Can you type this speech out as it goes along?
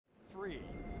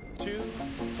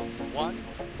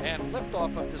1 and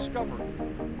liftoff of Discovery,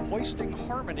 hoisting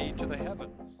harmony to the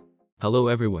heavens. Hello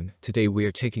everyone, today we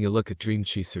are taking a look at Dream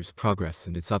Chaser's progress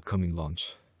and its upcoming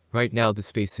launch. Right now the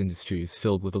space industry is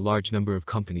filled with a large number of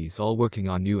companies all working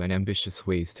on new and ambitious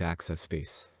ways to access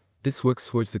space. This works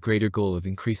towards the greater goal of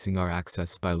increasing our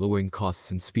access by lowering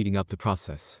costs and speeding up the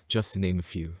process, just to name a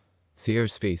few. Sierra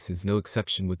Space is no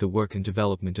exception with the work and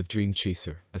development of Dream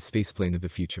Chaser, a spaceplane of the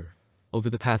future. Over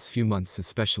the past few months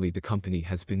especially, the company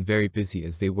has been very busy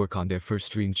as they work on their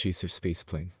first Dream Chaser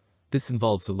spaceplane. This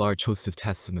involves a large host of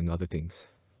tests among other things,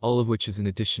 all of which is in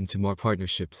addition to more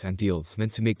partnerships and deals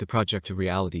meant to make the project a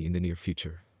reality in the near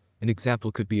future. An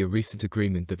example could be a recent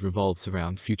agreement that revolves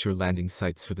around future landing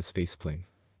sites for the spaceplane.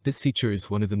 This feature is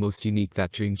one of the most unique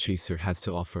that Dream Chaser has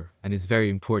to offer and is very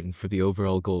important for the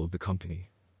overall goal of the company.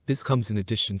 This comes in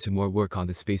addition to more work on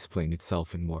the spaceplane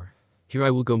itself and more. Here I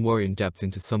will go more in depth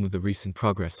into some of the recent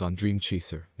progress on Dream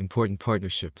Chaser, important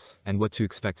partnerships, and what to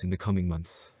expect in the coming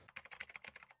months.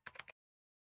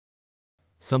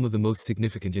 Some of the most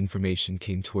significant information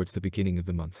came towards the beginning of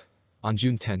the month. On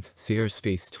June 10th, Sierra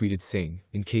Space tweeted saying,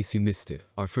 "In case you missed it,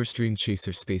 our first Dream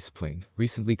Chaser spaceplane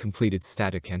recently completed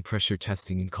static and pressure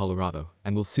testing in Colorado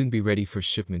and will soon be ready for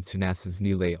shipment to NASA's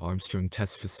Neil A. Armstrong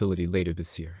Test Facility later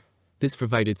this year." This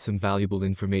provided some valuable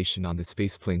information on the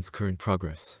spaceplane's current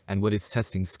progress and what its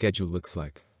testing schedule looks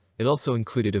like. It also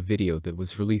included a video that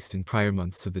was released in prior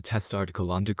months of the test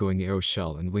article undergoing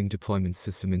aeroshell and wing deployment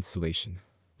system installation.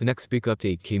 The next big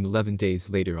update came 11 days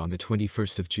later on the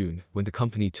 21st of June, when the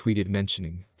company tweeted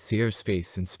mentioning, "Sierra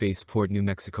Space and Spaceport New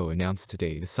Mexico announced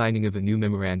today the signing of a new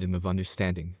Memorandum of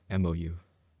Understanding, MOU.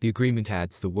 The agreement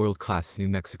adds the world-class New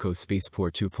Mexico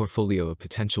spaceport to a portfolio of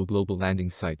potential global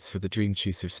landing sites for the Dream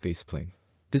Chaser spaceplane.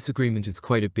 This agreement is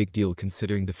quite a big deal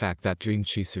considering the fact that Dream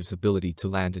Chaser's ability to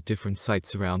land at different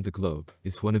sites around the globe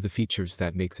is one of the features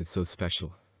that makes it so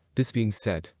special. This being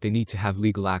said, they need to have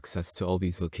legal access to all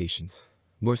these locations.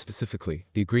 More specifically,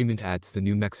 the agreement adds the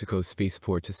New Mexico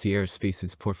spaceport to Sierra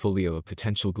Space's portfolio of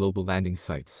potential global landing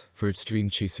sites for its Dream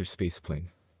Chaser spaceplane.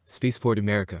 Spaceport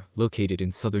America, located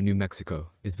in southern New Mexico,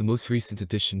 is the most recent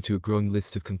addition to a growing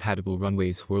list of compatible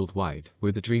runways worldwide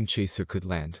where the Dream Chaser could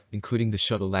land, including the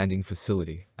Shuttle Landing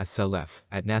Facility, SLF,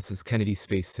 at NASA's Kennedy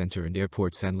Space Center and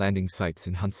airports and landing sites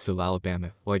in Huntsville,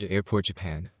 Alabama, Oita Airport,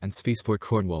 Japan, and Spaceport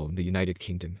Cornwall in the United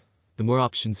Kingdom. The more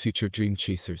options future Dream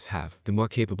Chasers have, the more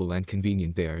capable and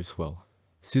convenient they are as well.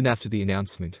 Soon after the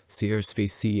announcement, Sierra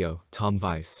Space CEO, Tom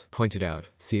Weiss, pointed out,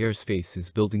 "Sierra Space is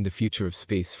building the future of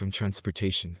space from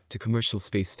transportation to commercial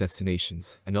space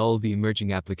destinations and all of the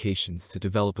emerging applications to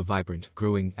develop a vibrant,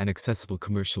 growing, and accessible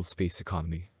commercial space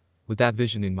economy." With that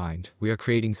vision in mind, we are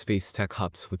creating space tech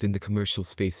hubs within the commercial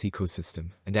space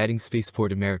ecosystem and adding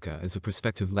Spaceport America as a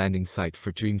prospective landing site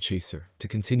for Dream Chaser to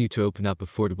continue to open up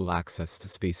affordable access to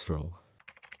space for all.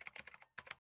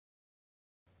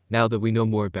 Now that we know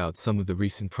more about some of the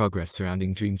recent progress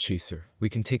surrounding Dream Chaser, we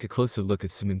can take a closer look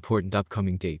at some important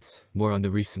upcoming dates, more on the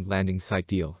recent landing site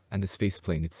deal, and the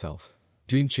spaceplane itself.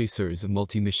 Dream Chaser is a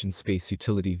multi-mission space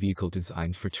utility vehicle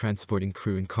designed for transporting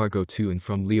crew and cargo to and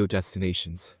from LEO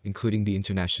destinations, including the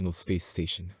International Space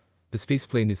Station. The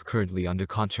spaceplane is currently under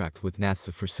contract with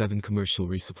NASA for 7 commercial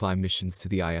resupply missions to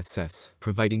the ISS,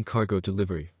 providing cargo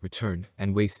delivery, return,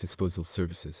 and waste disposal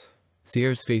services.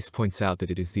 Sierra Space points out that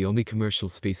it is the only commercial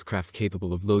spacecraft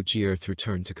capable of low G-Earth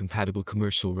return to compatible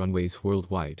commercial runways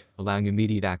worldwide, allowing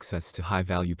immediate access to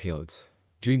high-value payloads.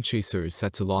 Dream Chaser is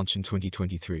set to launch in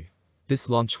 2023. This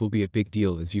launch will be a big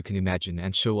deal as you can imagine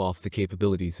and show off the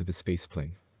capabilities of the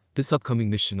spaceplane. This upcoming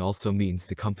mission also means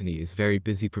the company is very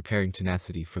busy preparing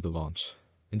tenacity for the launch.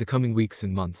 In the coming weeks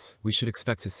and months, we should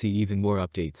expect to see even more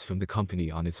updates from the company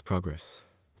on its progress.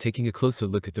 Taking a closer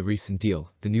look at the recent deal,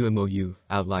 the new MOU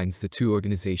outlines the two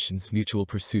organizations' mutual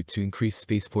pursuit to increase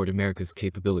Spaceport America's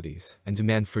capabilities and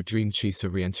demand for Dream Chaser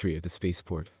re-entry at the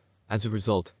spaceport. As a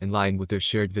result, in line with their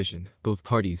shared vision, both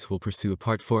parties will pursue a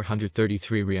Part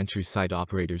 433 re-entry site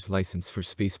operator's license for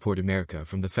Spaceport America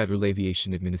from the Federal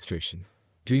Aviation Administration.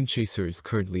 Dream Chaser is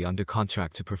currently under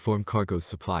contract to perform cargo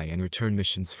supply and return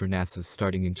missions for NASA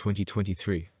starting in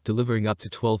 2023, delivering up to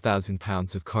 12,000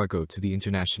 pounds of cargo to the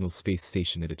International Space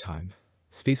Station at a time.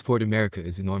 Spaceport America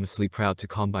is enormously proud to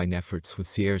combine efforts with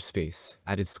Sierra Space,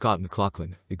 added Scott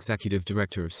McLaughlin, Executive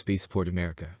Director of Spaceport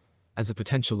America. As a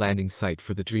potential landing site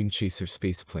for the Dream Chaser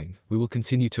spaceplane, we will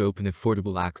continue to open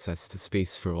affordable access to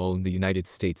space for all in the United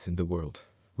States and the world.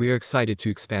 We are excited to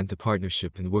expand the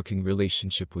partnership and working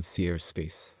relationship with Sierra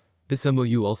Space. This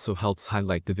MOU also helps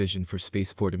highlight the vision for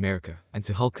Spaceport America and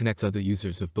to help connect other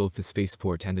users of both the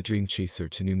spaceport and the Dream Chaser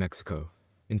to New Mexico.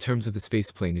 In terms of the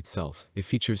spaceplane itself, it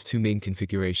features two main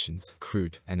configurations,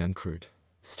 crewed and uncrewed.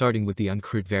 starting with the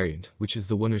uncrewed variant, which is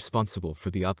the one responsible for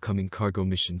the upcoming cargo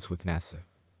missions with NASA.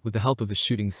 With the help of the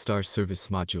Shooting Star service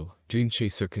module, Dream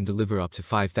Chaser can deliver up to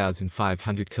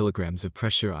 5,500 kilograms of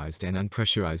pressurized and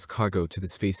unpressurized cargo to the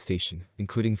space station,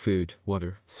 including food,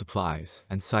 water, supplies,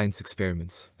 and science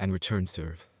experiments, and returns to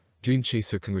Earth. Dream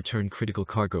Chaser can return critical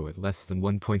cargo at less than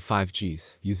 1.5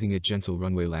 Gs, using a gentle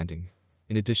runway landing.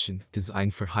 In addition,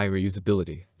 designed for high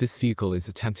reusability, this vehicle is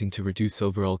attempting to reduce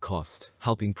overall cost,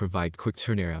 helping provide quick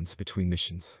turnarounds between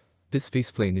missions. This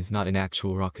spaceplane is not an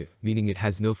actual rocket, meaning it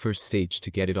has no first stage to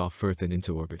get it off Earth and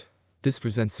into orbit. This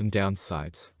presents some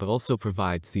downsides, but also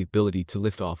provides the ability to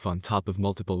lift off on top of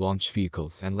multiple launch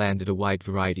vehicles and land at a wide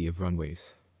variety of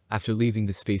runways. After leaving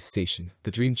the space station,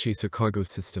 the Dream Chaser cargo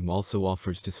system also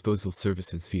offers disposal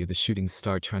services via the Shooting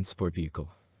Star transport vehicle.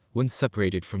 Once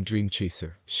separated from Dream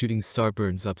Chaser, Shooting Star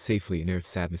burns up safely in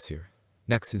Earth's atmosphere.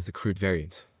 Next is the crewed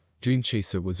variant. Dream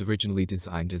Chaser was originally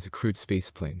designed as a crewed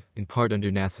spaceplane, in part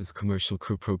under NASA's Commercial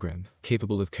Crew Program,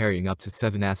 capable of carrying up to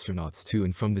 7 astronauts to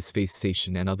and from the space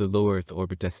station and other low Earth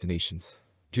orbit destinations.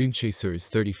 Dream Chaser is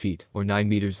 30 feet, or 9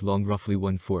 meters long, roughly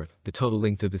 1/4, the total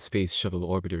length of the Space Shuttle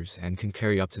orbiters, and can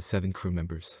carry up to 7 crew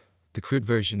members. The crewed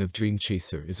version of Dream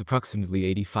Chaser is approximately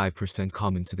 85%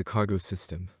 common to the cargo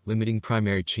system, limiting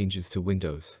primary changes to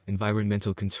windows,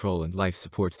 environmental control and life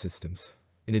support systems.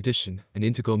 In addition, an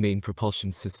integral main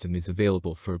propulsion system is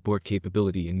available for abort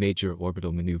capability in major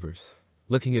orbital maneuvers.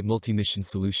 Looking at multi-mission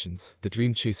solutions, the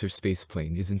Dream Chaser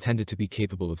spaceplane is intended to be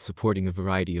capable of supporting a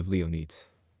variety of LEO needs.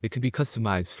 It can be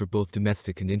customized for both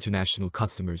domestic and international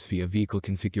customers via vehicle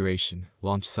configuration,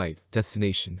 launch site,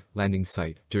 destination, landing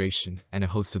site, duration, and a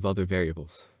host of other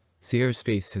variables. Sierra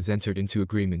Space has entered into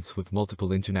agreements with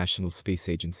multiple international space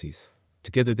agencies.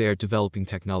 Together they are developing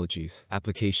technologies,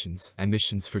 applications, and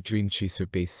missions for Dream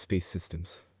Chaser-based space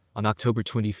systems. On October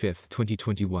 25,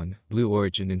 2021, Blue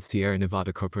Origin and Sierra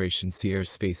Nevada Corporation Sierra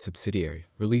Space subsidiary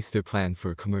released their plan for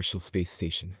a commercial space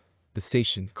station. The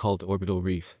station, called Orbital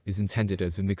Reef, is intended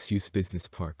as a mixed-use business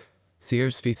park.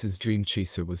 Sierra Space's Dream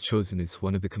Chaser was chosen as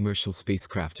one of the commercial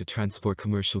spacecraft to transport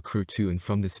commercial crew to and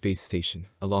from the space station,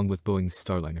 along with Boeing's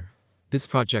Starliner. This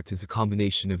project is a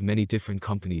combination of many different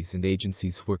companies and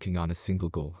agencies working on a single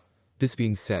goal. This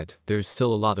being said, there is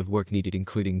still a lot of work needed,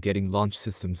 including getting launch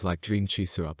systems like Dream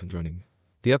Chaser up and running.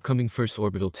 The upcoming first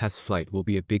orbital test flight will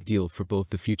be a big deal for both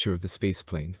the future of the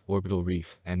spaceplane, Orbital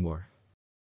Reef, and more.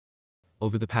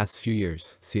 Over the past few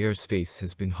years, Sierra Space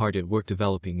has been hard at work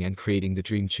developing and creating the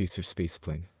Dream Chaser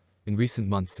spaceplane. In recent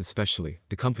months especially,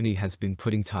 the company has been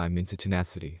putting time into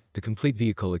tenacity, the complete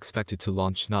vehicle expected to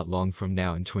launch not long from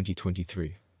now in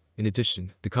 2023. In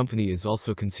addition, the company is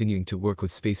also continuing to work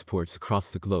with spaceports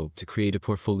across the globe to create a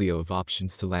portfolio of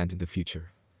options to land in the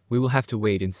future. We will have to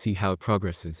wait and see how it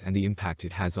progresses and the impact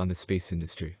it has on the space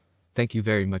industry. Thank you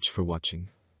very much for watching.